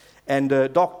And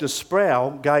Dr.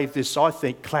 Sproul gave this, I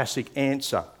think, classic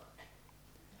answer.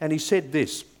 And he said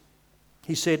this.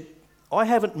 He said, I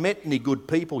haven't met any good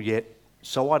people yet,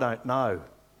 so I don't know.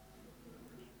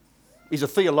 He's a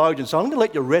theologian, so I'm going to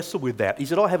let you wrestle with that. He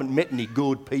said, I haven't met any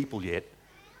good people yet,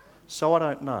 so I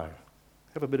don't know.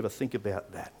 Have a bit of a think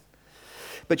about that.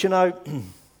 But you know,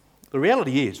 the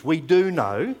reality is we do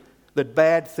know that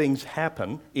bad things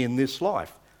happen in this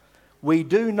life. We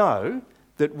do know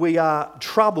that we are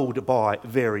troubled by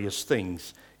various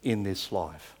things in this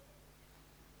life.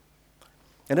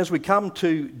 And as we come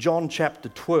to John chapter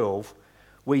 12,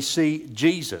 we see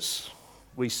Jesus.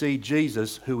 We see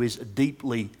Jesus who is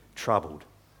deeply troubled.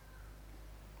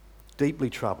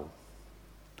 Deeply troubled.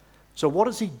 So what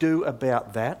does he do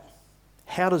about that?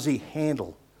 How does he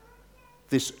handle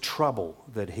this trouble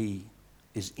that he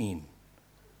is in?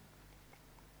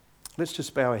 Let's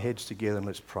just bow our heads together and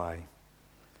let's pray.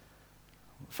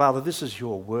 Father, this is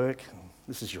your work.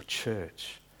 This is your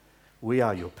church. We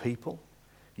are your people.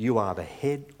 You are the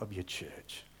head of your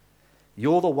church.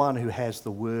 You're the one who has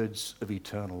the words of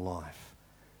eternal life.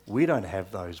 We don't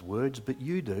have those words, but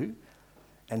you do.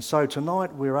 And so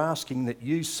tonight we're asking that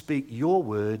you speak your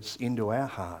words into our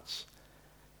hearts.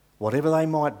 Whatever they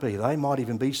might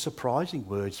even be surprising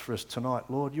words for us tonight.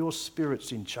 Lord, your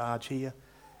Spirit's in charge here.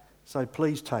 So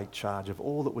please take charge of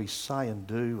all that we say and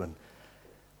do and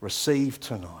receive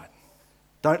tonight.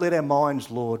 Don't let our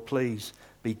minds, Lord, please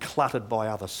be cluttered by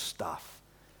other stuff.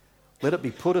 Let it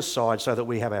be put aside so that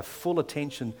we have our full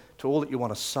attention to all that you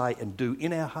want to say and do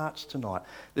in our hearts tonight.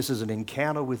 This is an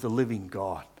encounter with the living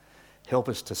God. Help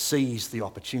us to seize the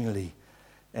opportunity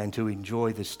and to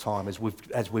enjoy this time as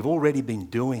we've already been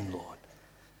doing, Lord.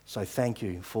 So thank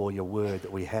you for your word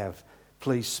that we have.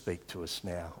 Please speak to us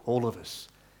now, all of us.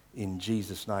 In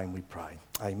Jesus' name we pray.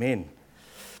 Amen.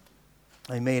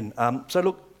 Amen. So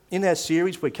look, in our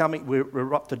series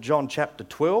we're up to John chapter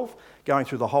 12, going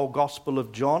through the whole Gospel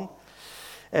of John.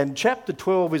 And chapter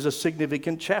 12 is a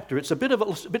significant chapter. It's a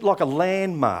bit like a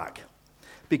landmark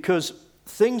because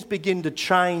things begin to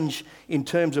change in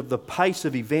terms of the pace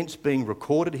of events being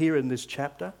recorded here in this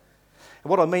chapter. And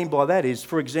what I mean by that is,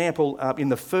 for example, in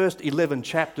the first 11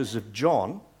 chapters of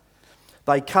John,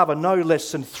 they cover no less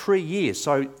than 3 years.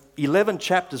 So 11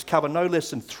 chapters cover no less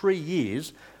than 3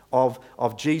 years of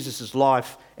Jesus'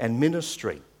 life and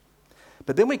ministry.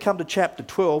 But then we come to chapter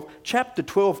 12. Chapter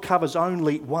 12 covers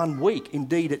only 1 week.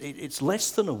 Indeed, it's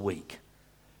less than a week.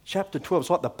 Chapter 12, it's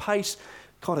like the pace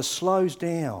kind of slows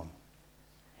down.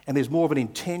 And there's more of an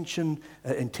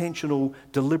intentional,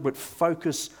 deliberate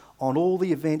focus on all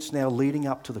the events now leading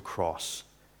up to the cross,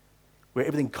 where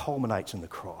everything culminates in the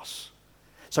cross.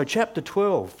 So chapter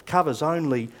 12 covers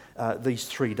only these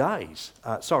 3 days.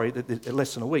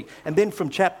 Less than a week. And then from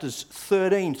chapters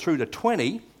 13 through to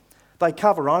 20, they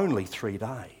cover only 3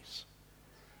 days.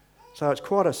 So it's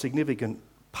quite a significant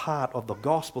part of the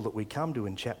gospel that we come to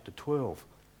in chapter 12.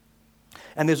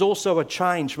 And there's also a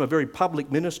change from a very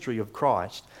public ministry of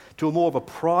Christ to a more of a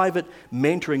private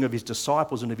mentoring of his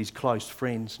disciples and of his close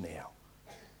friends now.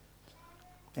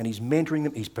 And he's mentoring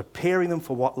them, he's preparing them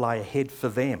for what lay ahead for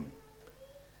them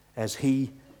as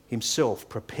he himself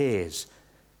prepares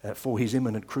for his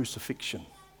imminent crucifixion.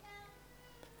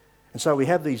 And so we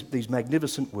have these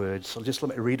magnificent words. So just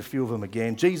let me read a few of them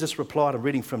again. Jesus replied, I'm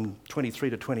reading from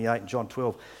 23 to 28 in John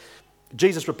 12.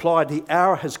 Jesus replied, the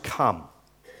hour has come.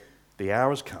 The hour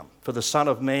has come for the Son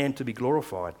of Man to be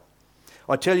glorified.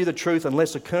 I tell you the truth,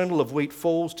 unless a kernel of wheat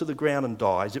falls to the ground and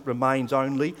dies, it remains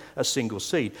only a single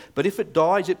seed. But if it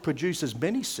dies, it produces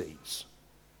many seeds.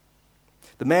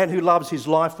 The man who loves his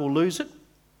life will lose it,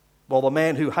 while the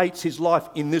man who hates his life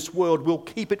in this world will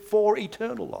keep it for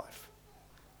eternal life.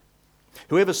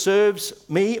 Whoever serves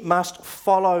me must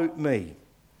follow me.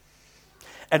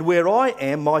 And where I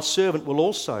am, my servant will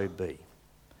also be.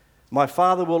 My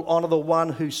Father will honour the one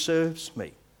who serves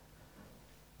me.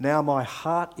 Now my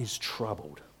heart is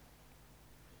troubled.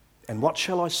 And what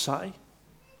shall I say?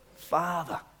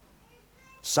 Father,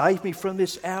 save me from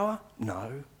this hour?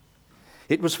 No.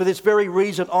 It was for this very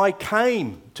reason I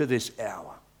came to this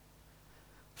hour.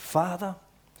 Father,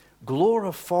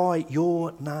 glorify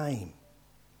your name.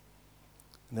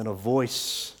 And then a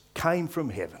voice came from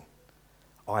heaven.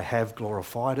 I have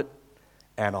glorified it,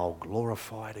 and I'll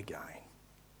glorify it again.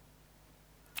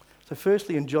 So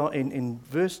firstly, in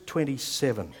verse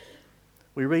 27,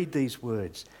 we read these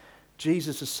words.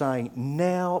 Jesus is saying,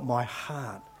 now my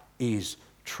heart is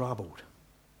troubled.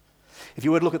 If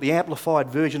you were to look at the amplified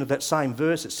version of that same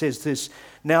verse, it says this,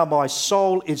 now my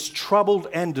soul is troubled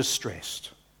and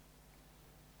distressed.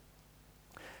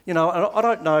 You know, I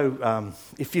don't know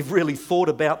if you've really thought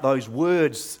about those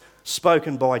words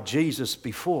spoken by Jesus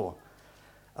before.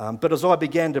 But as I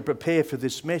began to prepare for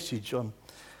this message,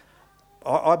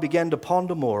 I began to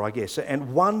ponder more, I guess,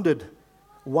 and wondered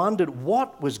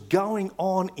what was going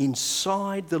on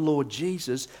inside the Lord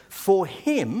Jesus for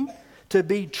him to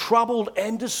be troubled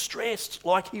and distressed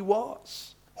like he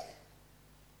was.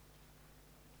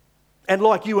 And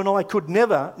like you and I could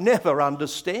never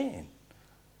understand.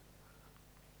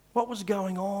 What was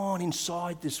going on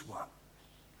inside this one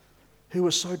who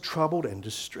was so troubled and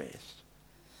distressed?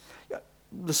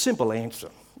 The simple answer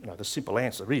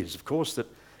is, of course, that,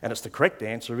 and it's the correct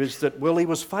answer, is that, well, he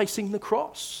was facing the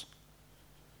cross.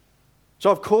 So,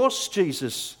 of course,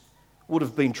 Jesus would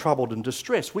have been troubled and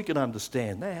distressed. We can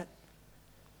understand that.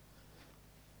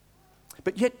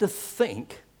 But yet to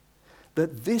think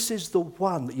that this is the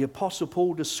one that the Apostle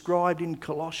Paul described in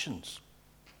Colossians.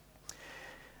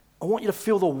 I want you to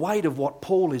feel the weight of what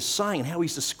Paul is saying, how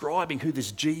he's describing who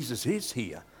this Jesus is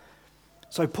here.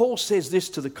 So Paul says this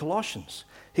to the Colossians.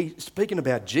 Speaking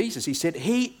about Jesus, he said,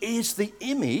 he is the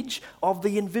image of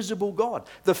the invisible God,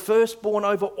 the firstborn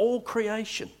over all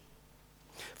creation.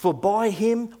 For by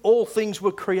him all things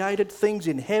were created, things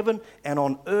in heaven and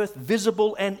on earth,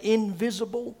 visible and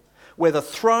invisible, whether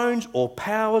thrones or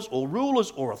powers or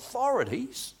rulers or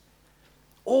authorities.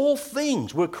 All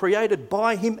things were created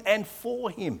by him and for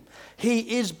him.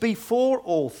 He is before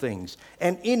all things,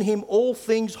 and in him all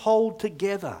things hold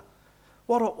together.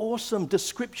 What an awesome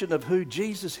description of who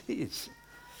Jesus is.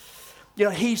 You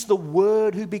know, he's the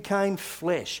Word who became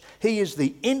flesh. He is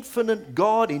the infinite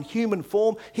God in human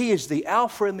form. He is the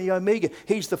Alpha and the Omega.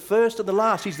 He's the first and the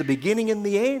last. He's the beginning and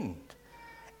the end.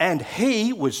 And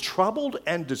he was troubled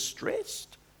and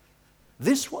distressed.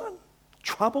 This one,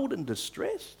 troubled and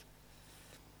distressed.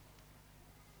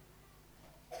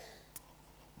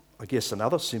 I guess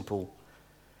another simple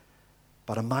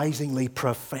but amazingly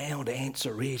profound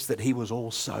answer is that he was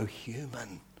also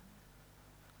human.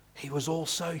 He was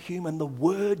also human. The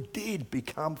Word did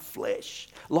become flesh,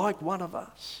 like one of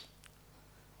us.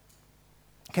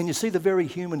 Can you see the very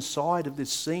human side of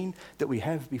this scene that we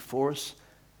have before us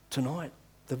tonight?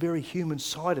 The very human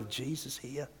side of Jesus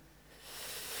here.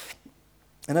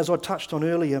 And as I touched on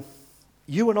earlier,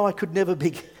 you and I could never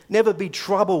be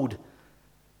troubled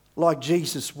like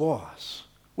Jesus was.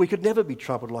 We could never be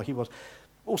troubled like he was.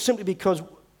 Well, simply because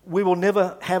we will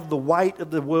never have the weight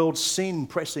of the world's sin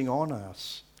pressing on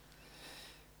us.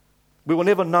 We will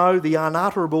never know the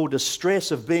unutterable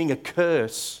distress of being a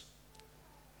curse,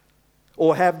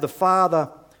 or have the Father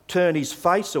turn his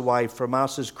face away from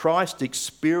us as Christ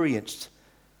experienced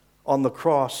on the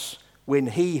cross when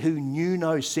he who knew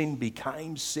no sin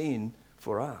became sin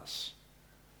for us.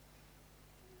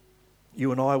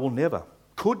 You and I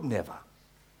could never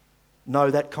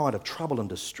know that kind of trouble and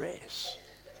distress.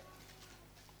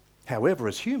 However,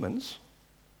 as human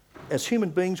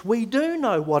beings, we do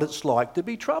know what it's like to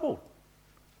be troubled.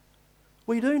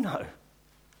 We do know.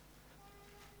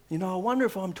 You know, I wonder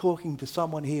if I'm talking to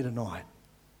someone here tonight.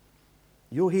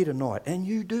 You're here tonight and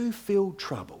you do feel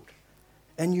troubled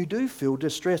and you do feel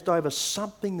distressed over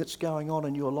something that's going on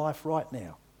in your life right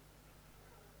now.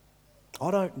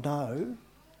 I don't know,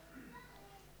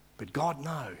 but God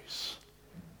knows.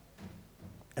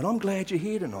 And I'm glad you're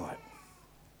here tonight.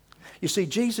 You see,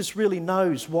 Jesus really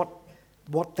knows what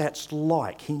that's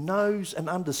like. He knows and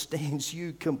understands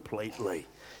you completely.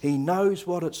 He knows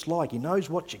what it's like. He knows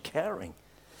what you're carrying.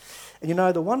 And you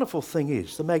know, the wonderful thing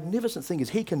is, the magnificent thing is,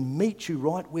 he can meet you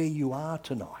right where you are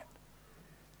tonight.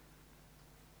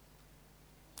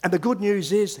 And the good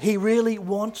news is, he really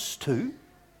wants to,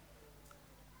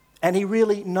 and he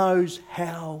really knows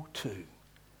how to.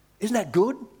 Isn't that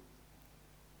good?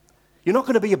 You're not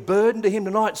going to be a burden to him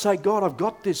tonight and say, God, I've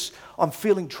got this. I'm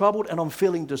feeling troubled and I'm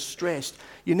feeling distressed.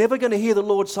 You're never going to hear the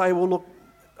Lord say, well, look,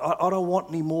 I don't want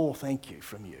any more, thank you,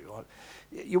 from you.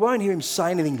 You won't hear him say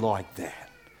anything like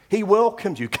that. He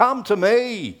welcomes you. Come to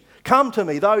me. Come to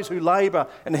me, those who labour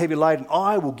and are heavy laden.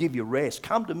 I will give you rest.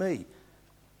 Come to me.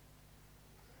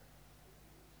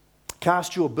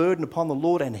 Cast your burden upon the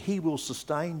Lord and he will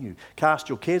sustain you. Cast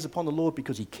your cares upon the Lord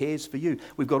because he cares for you.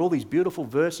 We've got all these beautiful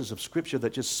verses of Scripture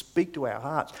that just speak to our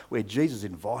hearts where Jesus is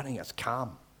inviting us,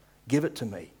 come, give it to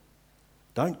me.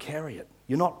 Don't carry it.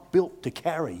 You're not built to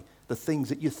carry the things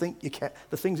that you think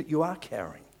the things that you are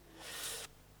carrying.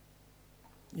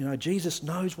 You know, Jesus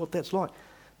knows what that's like.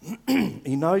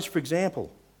 He knows, for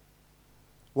example,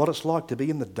 what it's like to be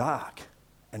in the dark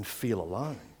and feel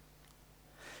alone.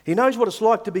 He knows what it's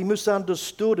like to be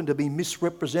misunderstood and to be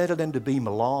misrepresented and to be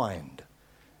maligned.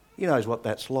 He knows what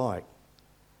that's like.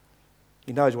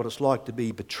 He knows what it's like to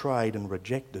be betrayed and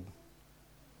rejected.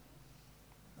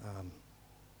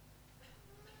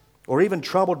 or even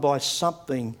troubled by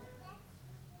something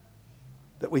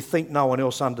that we think no one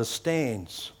else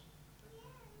understands,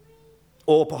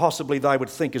 or possibly they would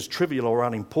think is trivial or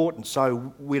unimportant,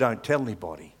 so we don't tell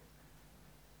anybody.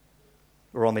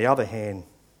 Or on the other hand,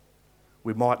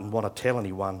 we mightn't want to tell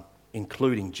anyone,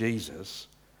 including Jesus,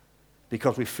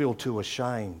 because we feel too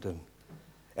ashamed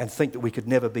and think that we could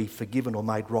never be forgiven or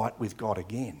made right with God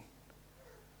again.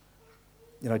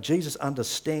 You know, Jesus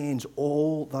understands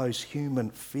all those human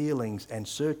feelings and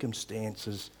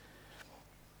circumstances.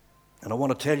 And I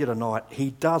want to tell you tonight,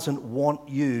 He doesn't want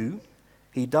you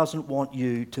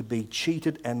to be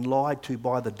cheated and lied to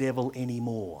by the devil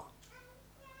anymore.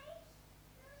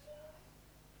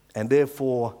 And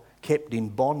therefore kept in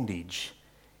bondage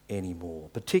anymore,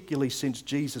 particularly since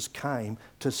Jesus came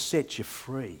to set you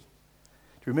free.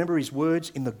 Do you remember His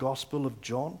words in the Gospel of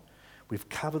John? We've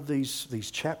covered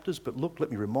these chapters, but look, let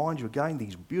me remind you again,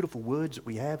 these beautiful words that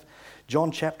we have.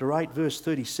 John chapter 8, verse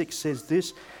 36 says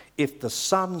this, if the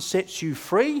Son sets you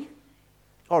free,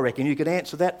 I reckon you could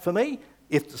answer that for me.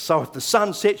 If the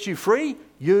Son sets you free,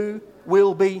 you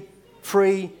will be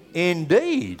free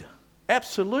indeed.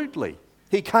 Absolutely.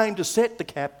 He came to set the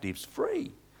captives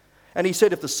free. And He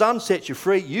said, if the Son sets you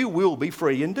free, you will be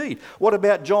free indeed. What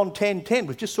about John 10:10?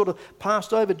 We've just sort of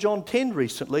passed over John 10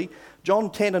 recently.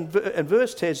 John 10 and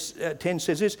verse 10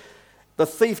 says this, the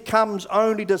thief comes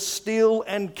only to steal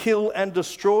and kill and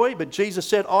destroy, but Jesus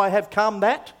said, I have come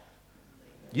that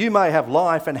you may have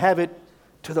life and have it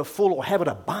to the full, or have it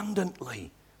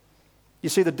abundantly. You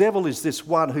see, the devil is this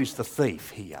one who's the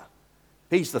thief here.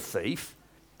 He's the thief.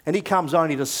 And he comes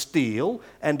only to steal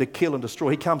and to kill and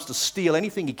destroy. He comes to steal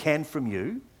anything he can from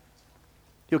you.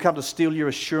 He'll come to steal your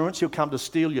assurance. He'll come to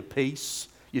steal your peace,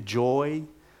 your joy,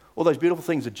 all those beautiful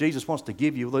things that Jesus wants to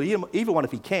give you. Even one,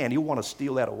 if He can, He'll want to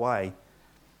steal that away.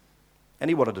 And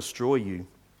He'll want to destroy you.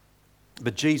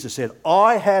 But Jesus said,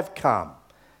 I have come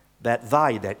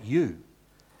that you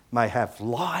may have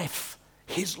life,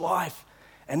 His life,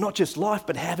 and not just life,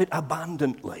 but have it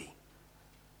abundantly.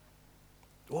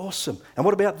 Awesome. And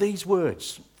what about these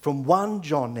words from 1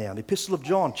 John now, the Epistle of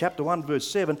John, chapter 1, verse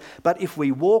 7. But if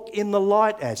we walk in the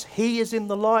light as He is in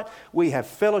the light, we have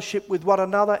fellowship with one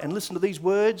another. And listen to these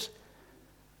words.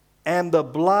 And the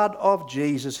blood of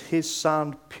Jesus, His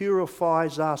Son,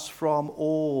 purifies us from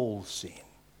all sin.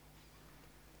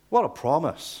 What a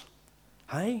promise.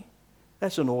 Hey?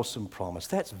 That's an awesome promise.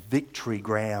 That's victory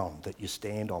ground that you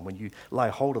stand on when you lay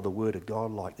hold of the Word of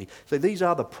God like this. So these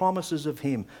are the promises of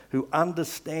Him who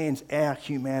understands our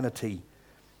humanity,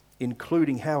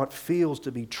 including how it feels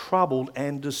to be troubled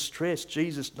and distressed.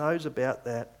 Jesus knows about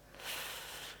that.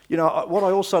 You know, what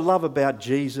I also love about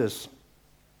Jesus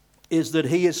is that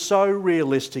He is so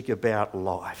realistic about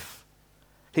life.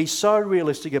 He's so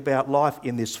realistic about life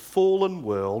in this fallen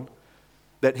world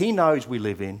that He knows we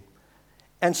live in.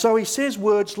 And so He says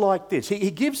words like this.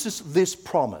 He gives us this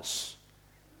promise.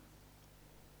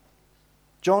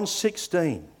 John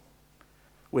 16.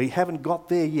 We haven't got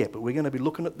there yet, but we're going to be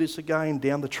looking at this again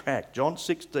down the track. John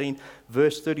 16,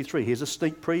 verse 33. Here's a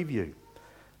sneak preview.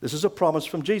 This is a promise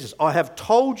from Jesus. I have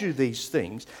told you these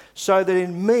things so that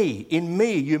in me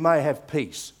you may have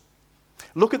peace.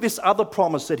 Look at this other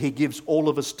promise that He gives all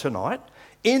of us tonight.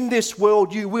 In this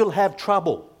world you will have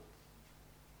trouble.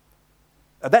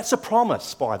 That's a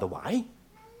promise, by the way.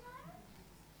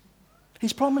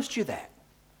 He's promised you that.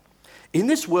 In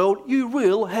this world, you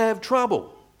will have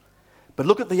trouble. But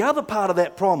look at the other part of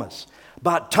that promise.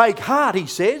 But take heart, He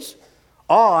says,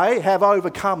 I have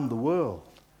overcome the world.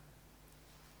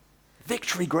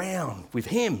 Victory ground with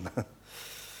Him.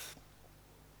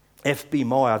 F.B.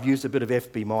 Meyer, I've used a bit of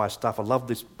F.B. Meyer stuff. I love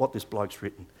this, what this bloke's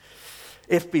written.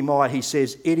 F.B. Meyer, he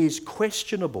says, it is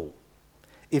questionable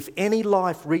if any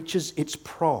life reaches its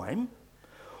prime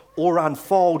or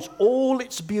unfolds all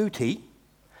its beauty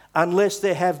unless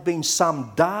there have been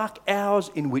some dark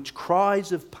hours in which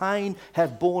cries of pain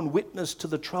have borne witness to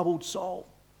the troubled soul.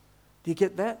 Do you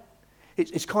get that?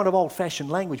 It's kind of old-fashioned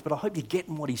language, but I hope you're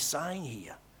getting what he's saying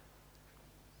here,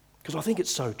 because I think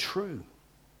it's so true.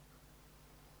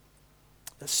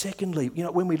 Secondly, you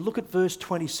know, when we look at verse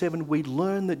 27, we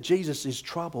learn that Jesus is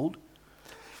troubled.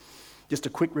 Just a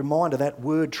quick reminder, that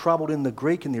word troubled in the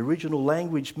Greek in the original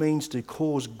language means to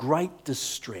cause great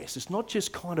distress. It's not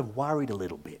just kind of worried a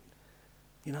little bit.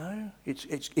 You know,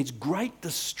 it's great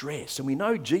distress. And we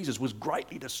know Jesus was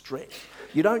greatly distressed.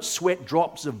 You don't sweat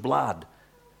drops of blood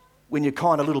when you're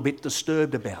kind of a little bit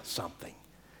disturbed about something.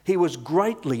 He was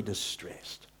greatly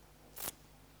distressed.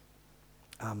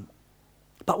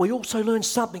 But we also learn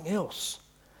something else.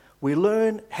 We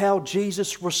learn how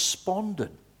Jesus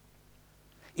responded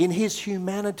in His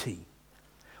humanity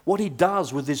what he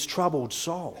does with this troubled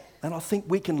soul. And I think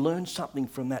we can learn something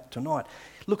from that tonight.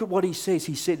 Look at what he says.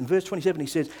 He said in verse 27, he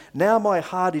says, now my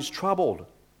heart is troubled.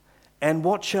 And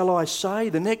what shall I say?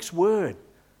 The next word,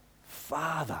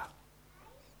 Father.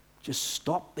 Just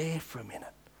stop there for a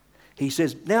minute. He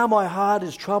says, now my heart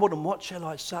is troubled, and what shall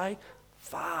I say?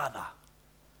 Father.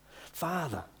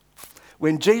 Father.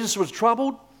 When Jesus was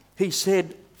troubled, he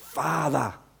said,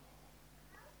 Father.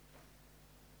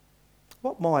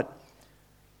 What might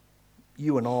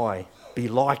you and I be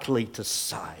likely to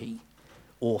say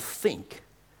or think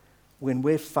when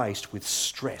we're faced with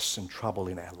stress and trouble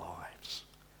in our lives?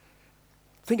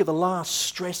 Think of the last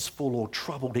stressful or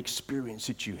troubled experience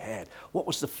that you had. What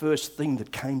was the first thing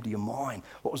that came to your mind?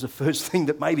 What was the first thing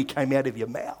that maybe came out of your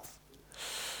mouth?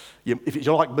 If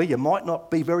you're like me, you might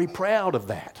not be very proud of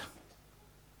that.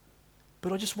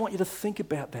 But I just want you to think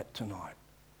about that tonight.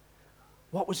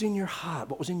 What was in your heart?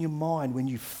 What was in your mind when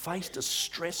you faced a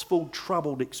stressful,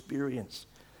 troubled experience?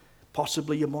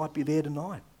 Possibly you might be there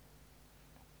tonight.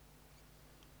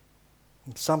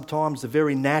 And sometimes the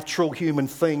very natural human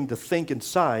thing to think and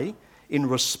say in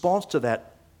response to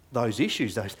those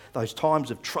issues, those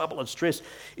times of trouble and stress,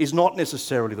 is not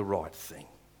necessarily the right thing.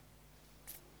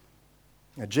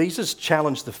 Now, Jesus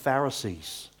challenged the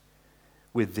Pharisees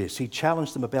with this. He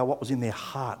challenged them about what was in their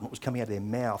heart and what was coming out of their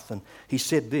mouth. And he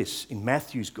said this in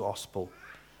Matthew's Gospel,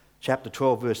 chapter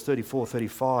 12, verse 34,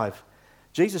 35.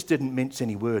 Jesus didn't mince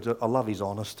any words. I love his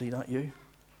honesty, don't you?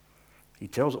 He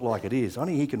tells it like it is.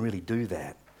 Only he can really do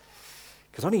that.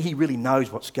 Because only he really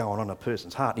knows what's going on in a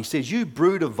person's heart. And he says, you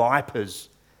brood of vipers,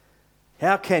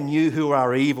 how can you who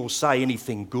are evil say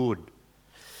anything good?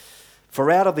 For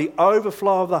out of the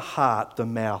overflow of the heart, the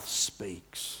mouth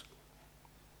speaks.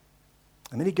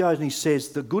 And then he goes and he says,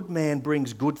 the good man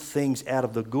brings good things out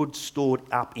of the good stored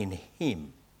up in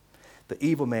him. The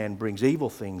evil man brings evil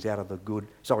things out of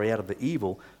the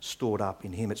evil stored up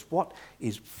in him. It's what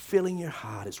is filling your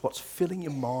heart. It's what's filling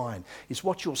your mind. It's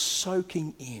what you're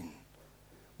soaking in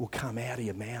will come out of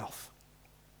your mouth.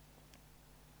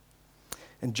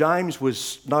 And James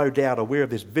was no doubt aware of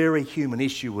this very human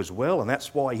issue as well, and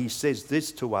that's why he says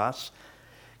this to us.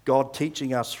 God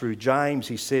teaching us through James,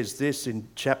 he says this in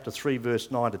chapter 3, verse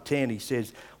 9 to 10. He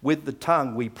says, with the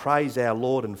tongue we praise our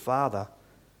Lord and Father,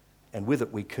 and with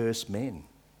it we curse men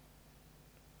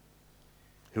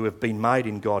who have been made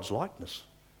in God's likeness.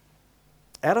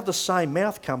 Out of the same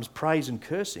mouth comes praise and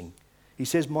cursing. He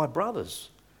says, my brothers,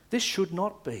 this should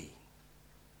not be.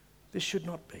 This should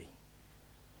not be.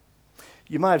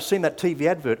 You may have seen that TV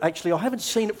advert. Actually, I haven't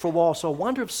seen it for a while, so I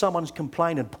wonder if someone's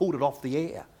complained and pulled it off the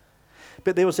air.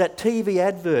 But there was that TV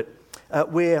advert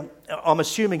where I'm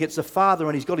assuming it's a father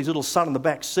and he's got his little son in the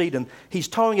back seat and he's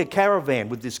towing a caravan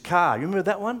with this car. You remember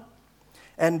that one?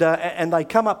 And they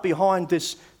come up behind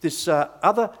this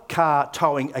other car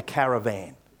towing a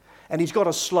caravan. And he's got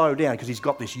to slow down because he's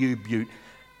got this U-Butte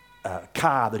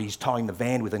car that he's towing the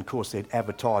van with. And of course they're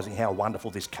advertising how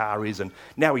wonderful this car is. And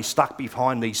now he's stuck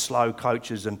behind these slow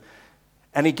coaches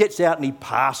and he gets out and he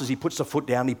puts the foot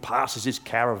down, he passes this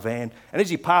caravan. And as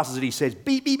he passes it, he says,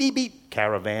 beep, beep, beep, beep,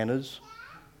 caravanners.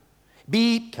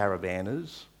 Beep,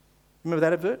 caravanners. Remember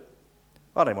that advert?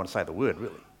 I don't want to say the word,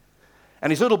 really. And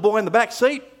his little boy in the back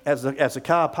seat, as the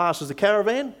car passes the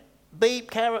caravan, beep,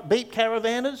 beep,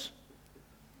 caravanners.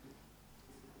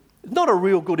 Not a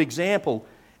real good example.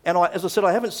 And as I said,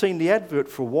 I haven't seen the advert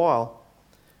for a while.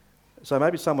 So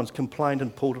maybe someone's complained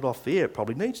and pulled it off the air. It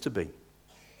probably needs to be.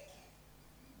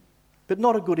 But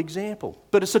not a good example.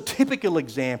 But it's a typical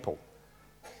example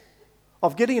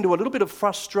of getting into a little bit of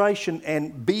frustration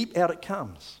and beep, out it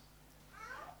comes.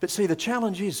 But see, the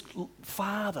challenge is,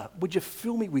 Father, would you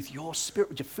fill me with your spirit?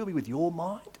 Would you fill me with your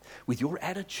mind, with your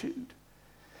attitude?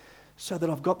 So that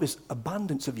I've got this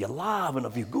abundance of your love and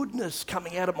of your goodness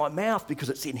coming out of my mouth because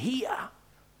it's in here.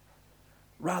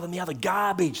 Rather than the other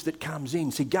garbage that comes in.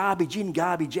 See, garbage in,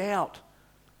 garbage out.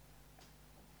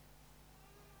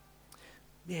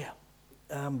 Yeah.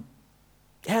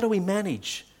 How do we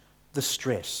manage the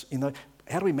stress?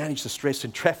 How do we manage the stress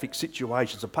in traffic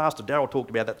situations? And Pastor Darryl talked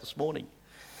about that this morning.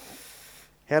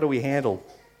 How do we handle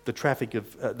the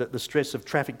stress of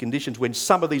traffic conditions when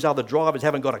some of these other drivers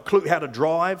haven't got a clue how to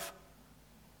drive?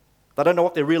 They don't know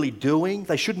what they're really doing.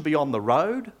 They shouldn't be on the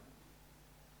road.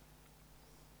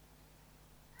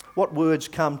 What words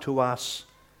come to us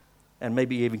and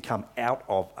maybe even come out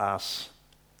of us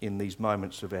in these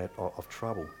moments of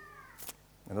trouble?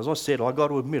 And as I said, I've got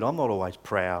to admit, I'm not always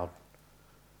proud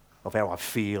of how I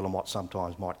feel and what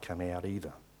sometimes might come out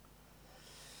either.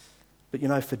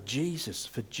 But for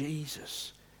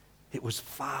Jesus, it was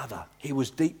Father. He was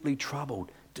deeply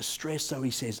troubled, distressed, so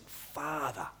he says,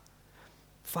 Father.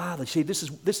 Father. See, this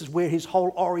is where his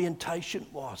whole orientation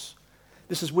was.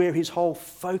 This is where his whole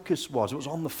focus was. It was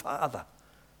on the Father.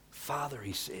 Father,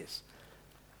 he says.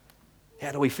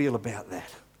 How do we feel about that?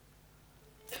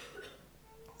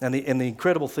 And the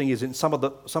incredible thing is, in some of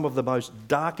the most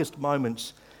darkest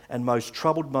moments and most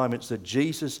troubled moments that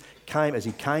Jesus came, as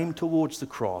he came towards the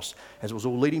cross, as it was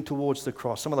all leading towards the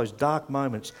cross, some of those dark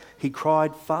moments, he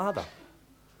cried, Father.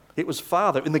 It was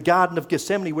Father. In the Garden of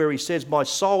Gethsemane, where he says, my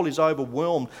soul is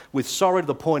overwhelmed with sorrow to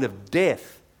the point of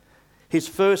death, his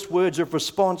first words of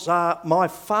response are, my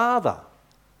Father,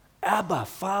 Abba,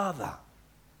 Father.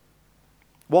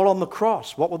 While on the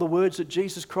cross, what were the words that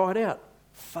Jesus cried out?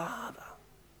 Father.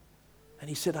 And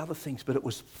he said other things, but it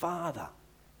was Father.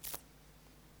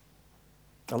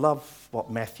 I love what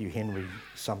Matthew Henry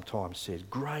sometimes says.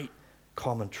 Great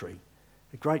commentary.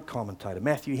 A great commentator.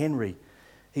 Matthew Henry,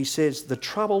 he says, the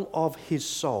trouble of his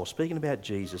soul, speaking about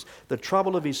Jesus, the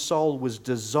trouble of his soul was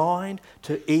designed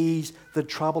to ease the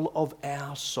trouble of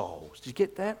our souls. Did you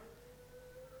get that?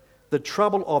 The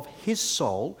trouble of his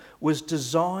soul was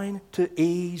designed to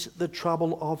ease the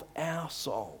trouble of our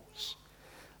souls.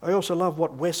 I also love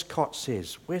what Westcott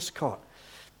says. Westcott,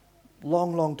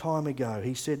 long time ago,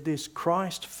 he said this,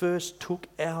 Christ first took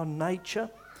our nature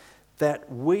that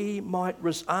we might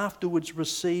afterwards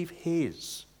receive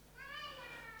his.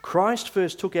 Christ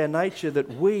first took our nature that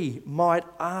we might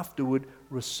afterward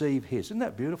receive his. Isn't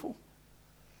that beautiful?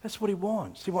 That's what he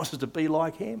wants. He wants us to be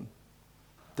like him,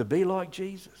 to be like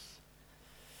Jesus.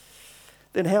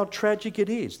 Then how tragic it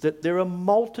is that there are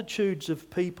multitudes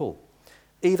of people,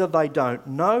 either they don't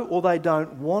know or they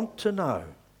don't want to know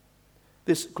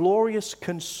this glorious,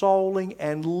 consoling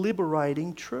and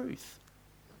liberating truth.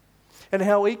 And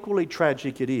how equally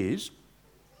tragic it is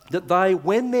that they,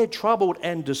 when they're troubled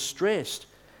and distressed,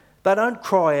 they don't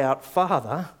cry out,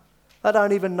 Father. They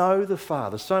don't even know the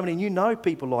Father. So many, and you know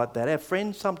people like that. Our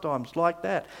friends sometimes like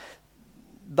that.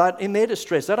 But in their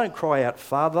distress, they don't cry out,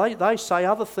 Father. They say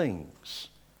other things.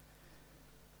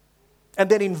 And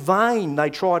then in vain, they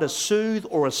try to soothe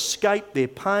or escape their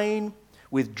pain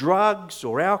with drugs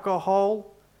or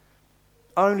alcohol,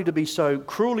 only to be so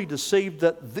cruelly deceived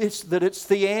that it's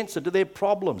the answer to their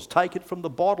problems. Take it from the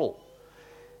bottle.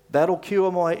 That'll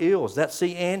cure my ills. That's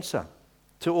the answer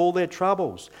to all their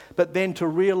troubles. But then to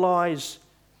realise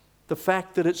the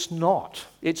fact that it's not.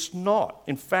 It's not.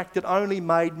 In fact, it only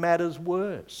made matters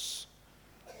worse.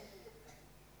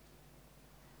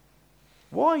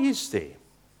 Why is there?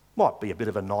 Might be a bit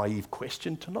of a naive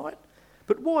question tonight,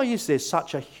 but why is there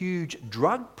such a huge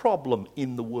drug problem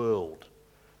in the world?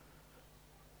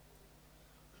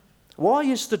 Why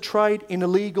is the trade in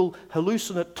illegal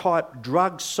hallucinant type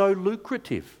drugs so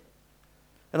lucrative?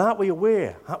 And aren't we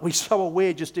aware? Aren't we so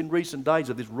aware just in recent days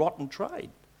of this rotten trade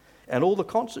and all the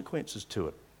consequences to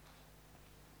it?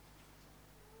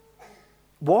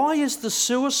 Why is the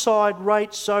suicide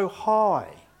rate so high,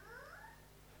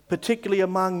 particularly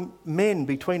among men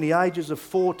between the ages of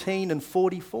 14 and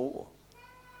 44?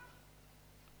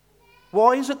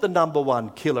 Why is it the number one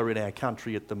killer in our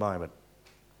country at the moment?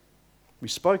 We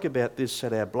spoke about this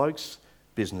at our blokes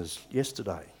business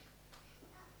yesterday.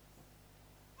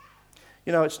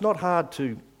 You know, it's not hard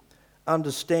to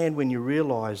understand when you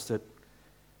realise that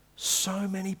so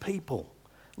many people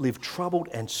live troubled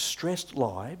and stressed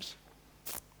lives,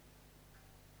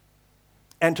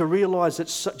 and to realise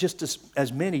that just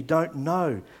as many don't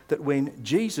know that when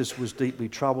Jesus was deeply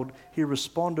troubled, he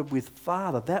responded with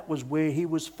Father. That was where he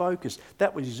was focused.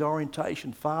 That was his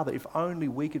orientation. Father, if only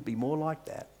we could be more like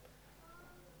that.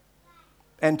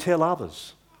 And tell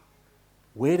others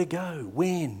where to go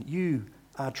when you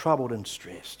are troubled and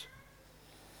stressed.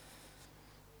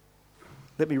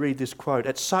 Let me read this quote.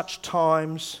 At such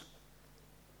times,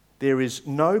 there is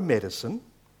no medicine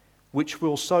which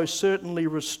will so certainly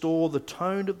restore the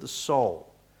tone of the soul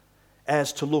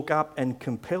as to look up and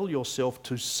compel yourself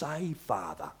to say,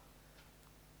 Father.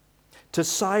 To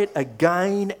say it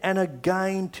again and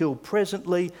again till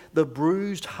presently the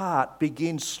bruised heart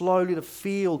begins slowly to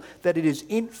feel that it is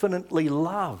infinitely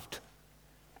loved.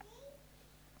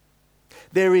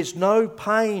 There is no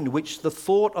pain which the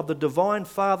thought of the divine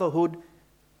fatherhood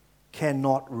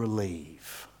cannot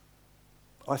relieve.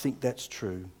 I think that's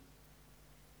true.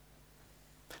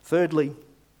 Thirdly,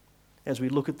 as we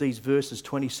look at these verses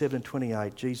 27 and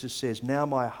 28, Jesus says, now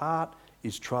my heart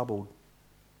is troubled.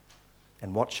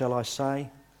 And what shall I say?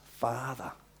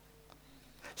 Father,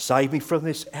 save me from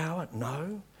this hour?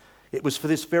 No. It was for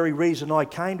this very reason I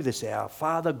came to this hour.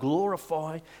 Father,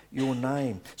 glorify your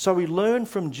name. So we learn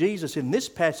from Jesus in this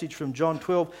passage from John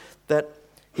 12 that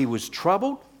he was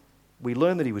troubled. We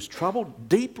learn that he was troubled,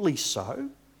 deeply so.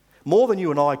 more than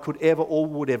you and I could ever or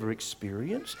would ever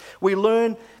experience. We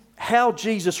learn how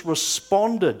Jesus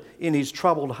responded in his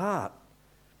troubled heart,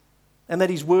 and that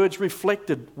his words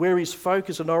reflected where his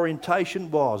focus and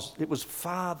orientation was. It was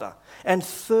Father. And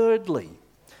thirdly,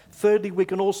 we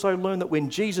can also learn that when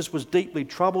Jesus was deeply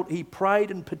troubled, he prayed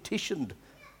and petitioned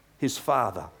his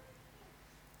Father.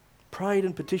 Prayed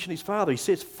and petitioned his Father. He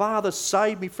says, Father,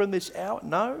 save me from this hour.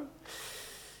 No.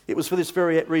 It was for this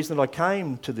very reason that I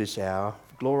came to this hour,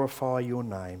 glorify your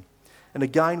name. And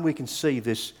again, we can see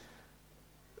this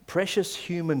precious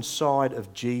human side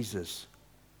of Jesus.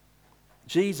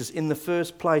 Jesus, in the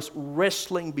first place,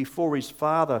 wrestling before his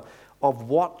Father of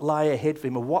what lay ahead for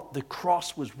him, or what the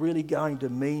cross was really going to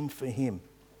mean for him.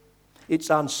 It's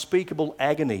unspeakable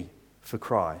agony for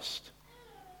Christ.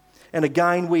 And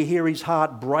again, we hear his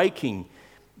heart breaking,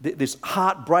 this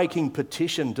heartbreaking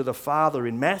petition to the Father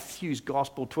in Matthew's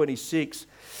Gospel 26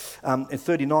 and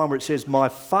 39, where it says, My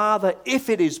Father, if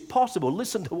it is possible,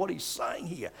 listen to what he's saying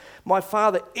here. My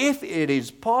Father, if it is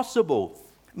possible,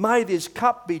 may this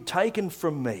cup be taken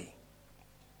from me.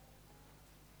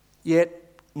 Yet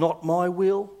not my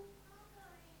will,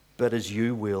 but as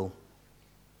you will.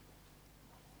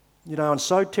 You know, and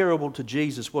so terrible to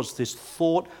Jesus was this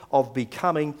thought of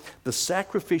becoming the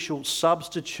sacrificial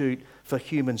substitute for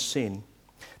human sin,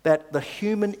 that the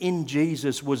human in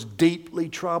Jesus was deeply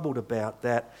troubled about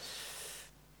that.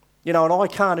 You know, and I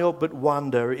can't help but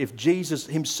wonder if Jesus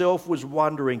himself was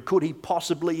wondering, could he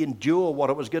possibly endure what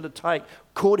it was going to take?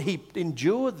 Could he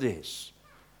endure this?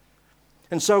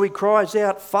 And so he cries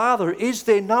out, Father, is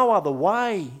there no other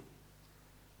way?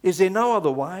 Is there no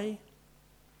other way?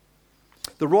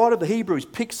 The writer of the Hebrews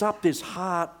picks up this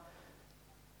heart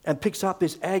and picks up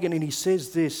this agony, and he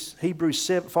says this, Hebrews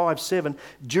 5:7,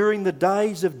 during the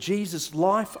days of Jesus'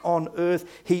 life on earth,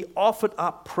 he offered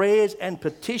up prayers and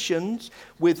petitions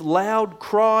with loud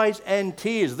cries and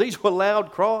tears. These were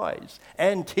loud cries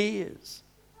and tears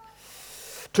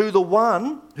to the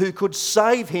one who could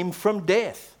save him from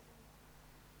death.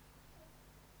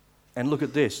 And look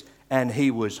at this, and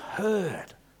he was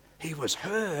heard. He was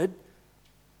heard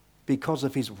because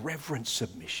of his reverent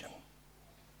submission.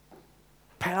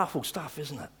 Powerful stuff,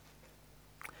 isn't it?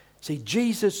 See,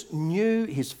 Jesus knew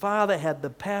his Father had the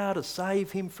power to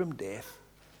save him from death.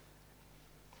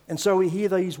 And so we hear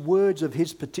these words of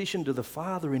his petition to the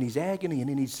Father in his agony and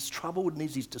in his trouble and in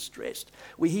his distress.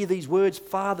 We hear these words,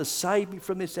 Father, save me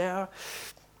from this hour.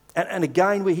 And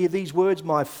again we hear these words,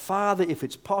 my Father, if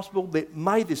it's possible,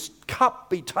 may this cup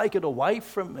be taken away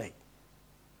from me.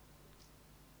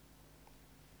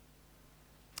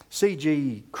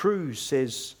 C.G. Cruz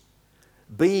says,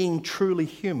 being truly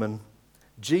human,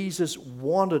 Jesus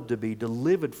wanted to be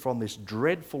delivered from this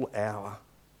dreadful hour,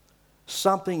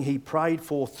 something he prayed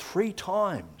for 3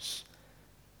 times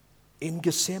in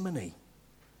Gethsemane.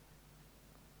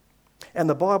 And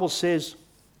the Bible says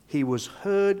he was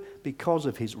heard because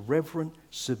of his reverent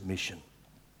submission.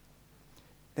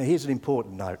 Now here's an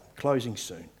important note, closing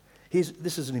soon.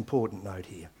 This is an important note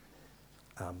here.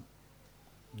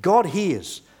 God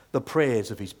hears the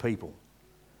prayers of his people.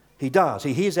 He does.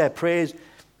 He hears our prayers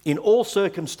in all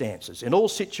circumstances, in all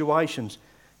situations.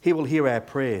 He will hear our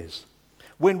prayers.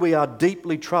 When we are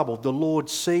deeply troubled, the Lord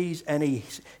sees and he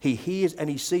hears and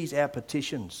he sees our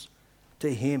petitions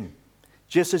to him,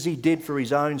 just as he did for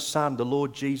his own Son, the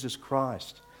Lord Jesus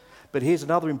Christ. But here's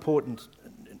another important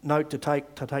note to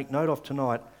take note of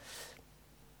tonight.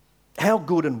 How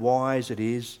good and wise it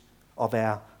is of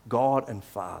our God and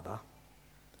Father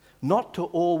not to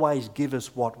always give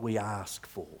us what we ask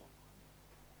for.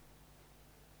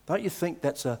 Don't you think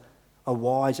that's a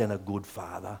wise and a good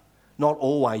Father? Not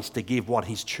always to give what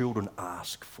his children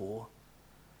ask for.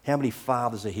 How many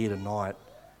fathers are here tonight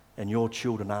and your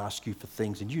children ask you for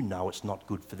things and you know it's not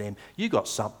good for them? You got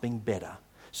something better.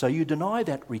 So you deny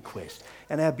that request.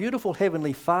 And our beautiful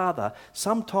Heavenly Father,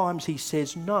 sometimes he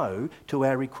says no to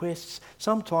our requests.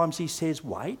 Sometimes he says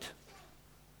wait.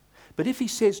 But if he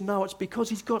says no, it's because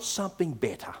he's got something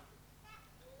better.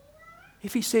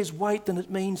 If he says wait, then it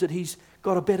means that he's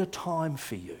got a better time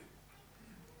for you.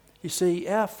 You see,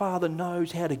 our Father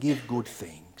knows how to give good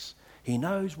things. He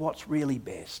knows what's really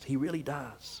best. He really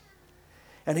does.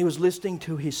 And he was listening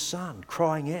to his Son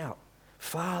crying out,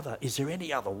 Father, is there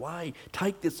any other way?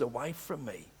 Take this away from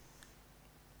me.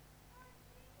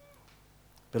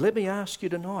 But let me ask you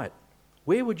tonight,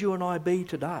 where would you and I be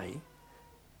today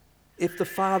if the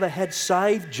Father had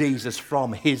saved Jesus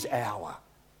from his hour?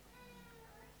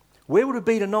 Where would it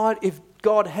be tonight if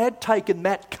God had taken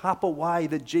that cup away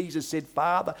that Jesus said,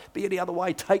 Father, be any other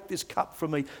way, take this cup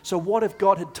from me? So what if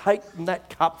God had taken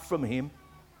that cup from him?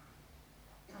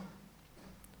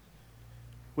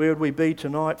 Where would we be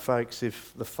tonight, folks,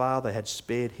 if the Father had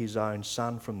spared his own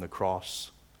Son from the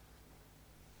cross?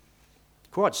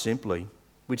 Quite simply,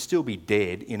 we'd still be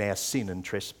dead in our sin and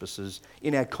trespasses,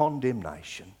 in our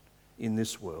condemnation in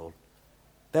this world.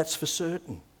 That's for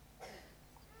certain.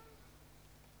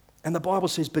 And the Bible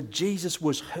says, but Jesus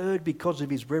was heard because of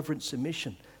his reverent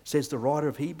submission, says the writer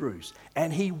of Hebrews.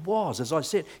 And he was, as I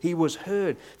said, he was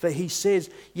heard. For he says,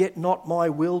 yet not my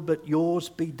will, but yours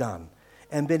be done.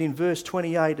 And then in verse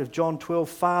 28 of John 12,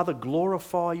 Father,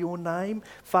 glorify your name.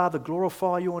 Father,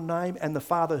 glorify your name. And the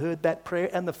Father heard that prayer,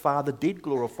 and the Father did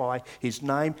glorify his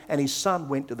name, and his Son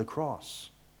went to the cross.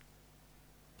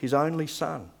 His only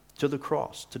Son to the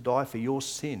cross to die for your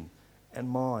sin and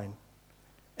mine.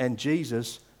 And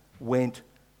Jesus went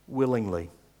willingly.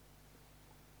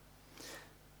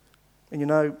 And you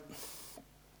know,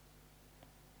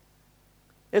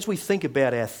 as we think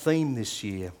about our theme this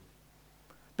year,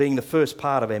 being the first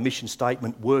part of our mission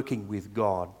statement, working with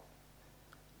God,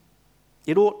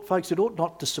 it ought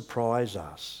not to surprise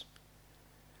us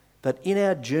that in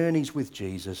our journeys with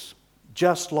Jesus,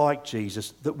 just like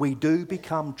Jesus, that we do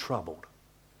become troubled.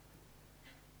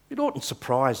 It oughtn't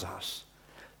surprise us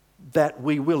that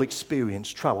we will experience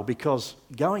trouble, because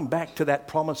going back to that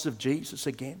promise of Jesus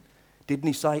again, didn't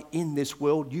he say, in this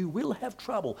world you will have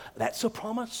trouble? That's a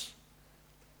promise.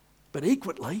 But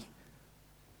equally,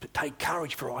 but take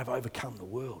courage, for I've overcome the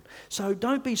world. So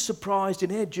don't be surprised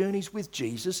in our journeys with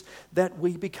Jesus that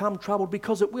we become troubled,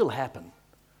 because it will happen.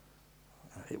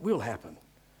 It will happen.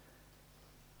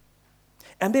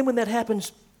 And then when that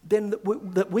happens, then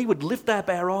that we would lift up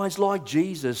our eyes like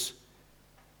Jesus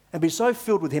and be so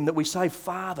filled with him that we say,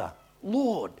 Father,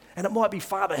 Lord, and it might be,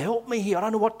 Father, help me here. I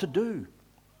don't know what to do.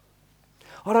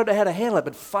 I don't know how to handle it,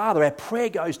 but Father, our prayer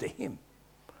goes to him.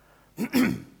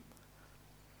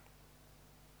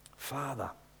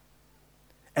 Father.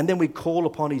 And then we call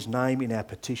upon his name in our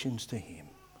petitions to him.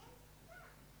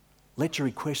 Let your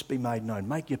requests be made known.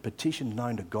 Make your petitions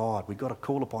known to God. We've got to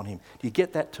call upon him. Do you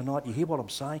get that tonight? Do you hear what I'm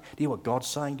saying? Do you hear what God's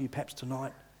saying to you perhaps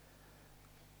tonight?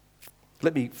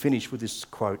 Let me finish with this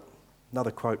quote, another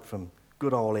quote from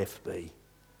good old FB.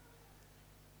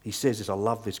 He says this, I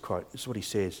love this quote. This is what he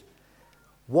says.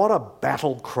 What a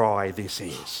battle cry this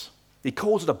is. He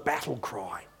calls it a battle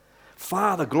cry.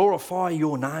 Father, glorify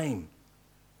your name.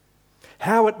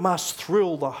 How it must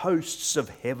thrill the hosts of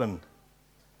heaven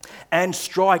and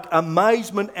strike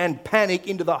amazement and panic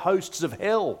into the hosts of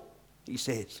hell, he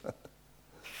says.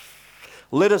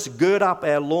 Let us gird up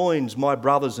our loins, my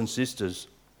brothers and sisters,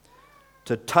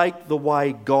 to take the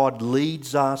way God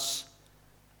leads us,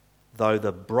 though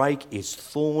the brake is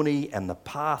thorny and the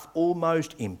path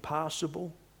almost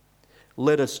impassable.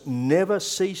 Let us never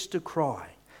cease to cry,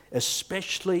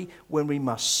 especially when we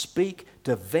must speak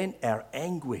to vent our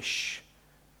anguish.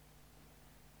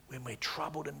 When we're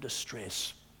troubled and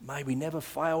distressed, may we never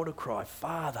fail to cry,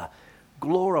 Father,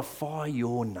 glorify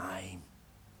your name.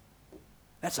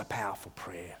 That's a powerful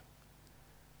prayer.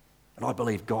 And I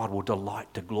believe God will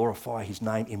delight to glorify his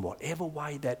name in whatever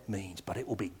way that means, but it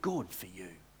will be good for you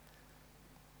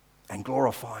and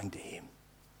glorifying to him.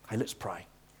 Hey, let's pray.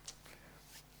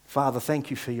 Father, thank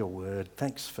you for your word.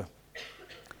 Thanks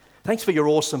for your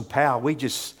awesome power. We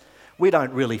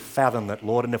don't really fathom that,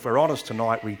 Lord. And if we're honest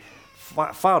tonight, we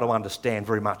fail to understand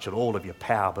very much at all of your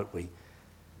power, but we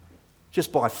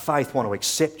just by faith want to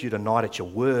accept you tonight at your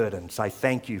word and say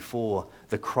thank you for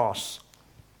the cross.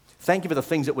 Thank you for the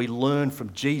things that we learned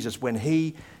from Jesus when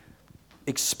he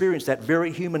experienced that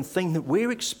very human thing that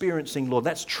we're experiencing, Lord.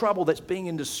 That's trouble, that's being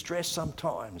in distress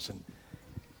sometimes. And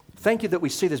thank you that we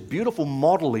see this beautiful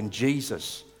model in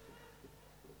Jesus,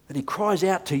 that he cries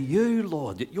out to you,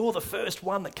 Lord, that you're the first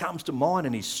one that comes to mind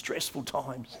in his stressful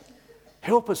times.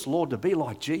 Help us, Lord, to be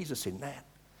like Jesus in that.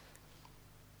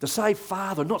 To say,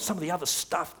 Father, not some of the other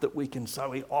stuff that we can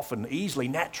so often easily,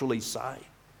 naturally say.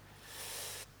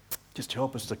 Just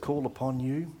help us to call upon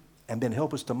you, and then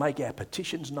help us to make our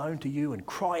petitions known to you and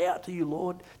cry out to you,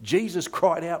 Lord. Jesus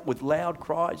cried out with loud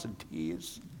cries and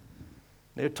tears.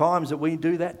 There are times that we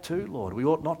do that too, Lord. We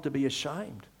ought not to be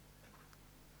ashamed.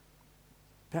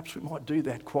 Perhaps we might do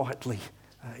that quietly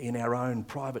in our own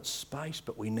private space,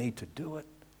 but we need to do it.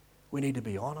 We need to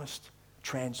be honest,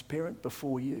 transparent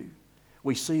before you.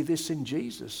 We see this in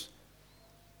Jesus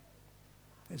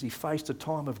as he faced a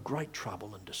time of great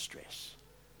trouble and distress.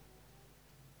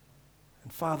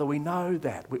 And Father, we know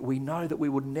that. We know that we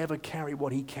would never carry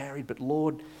what he carried, but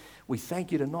Lord, we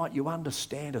thank you tonight. You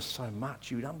understand us so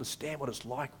much. You understand what it's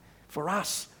like for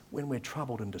us when we're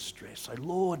troubled and distressed. So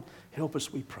Lord, help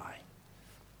us, we pray,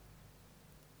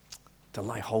 to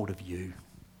lay hold of you.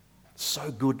 It's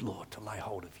so good, Lord, to lay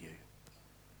hold of you.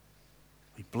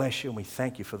 We bless you and we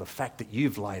thank you for the fact that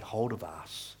you've laid hold of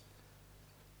us.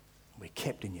 We're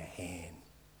kept in your hand.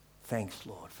 Thanks,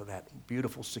 Lord, for that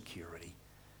beautiful security.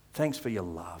 Thanks for your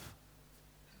love.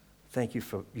 Thank you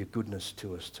for your goodness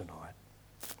to us tonight.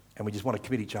 And we just want to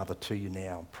commit each other to you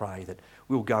now and pray that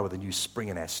we'll go with a new spring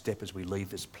in our step as we leave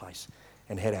this place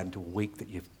and head out into a week that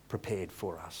you've prepared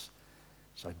for us.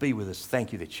 So be with us.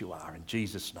 Thank you that you are. In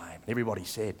Jesus' name. And everybody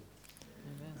said,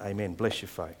 Amen. Amen. Bless you,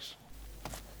 folks.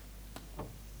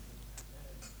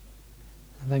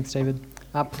 Thanks, David.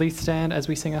 Please stand as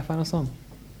we sing our final song.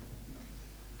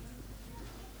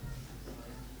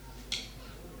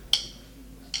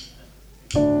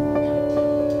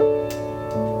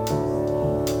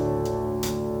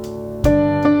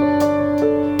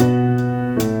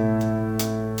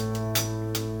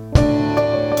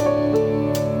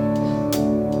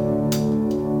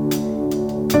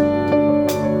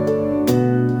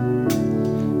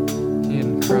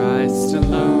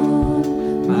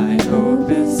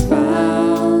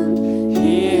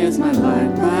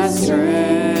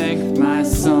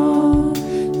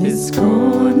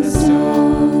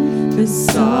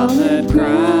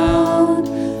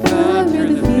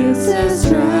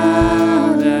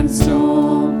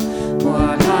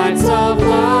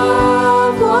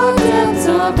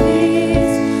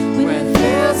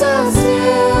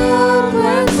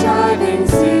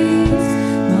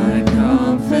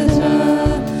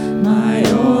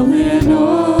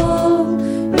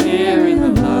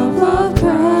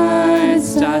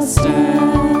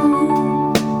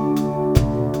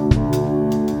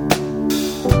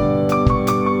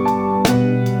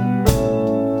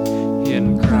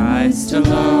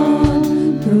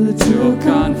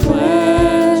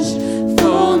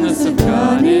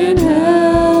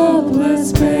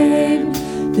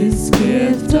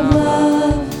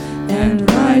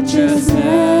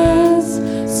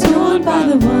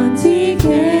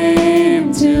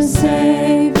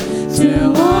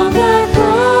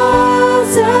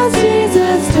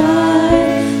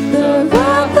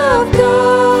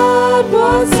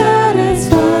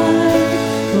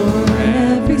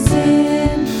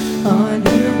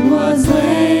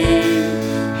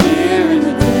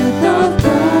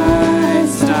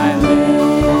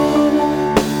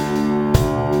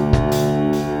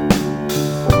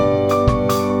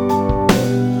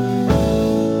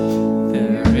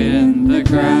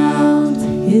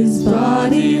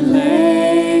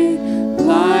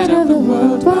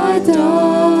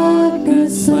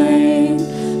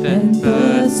 Then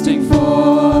bursting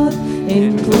forth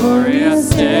in glorious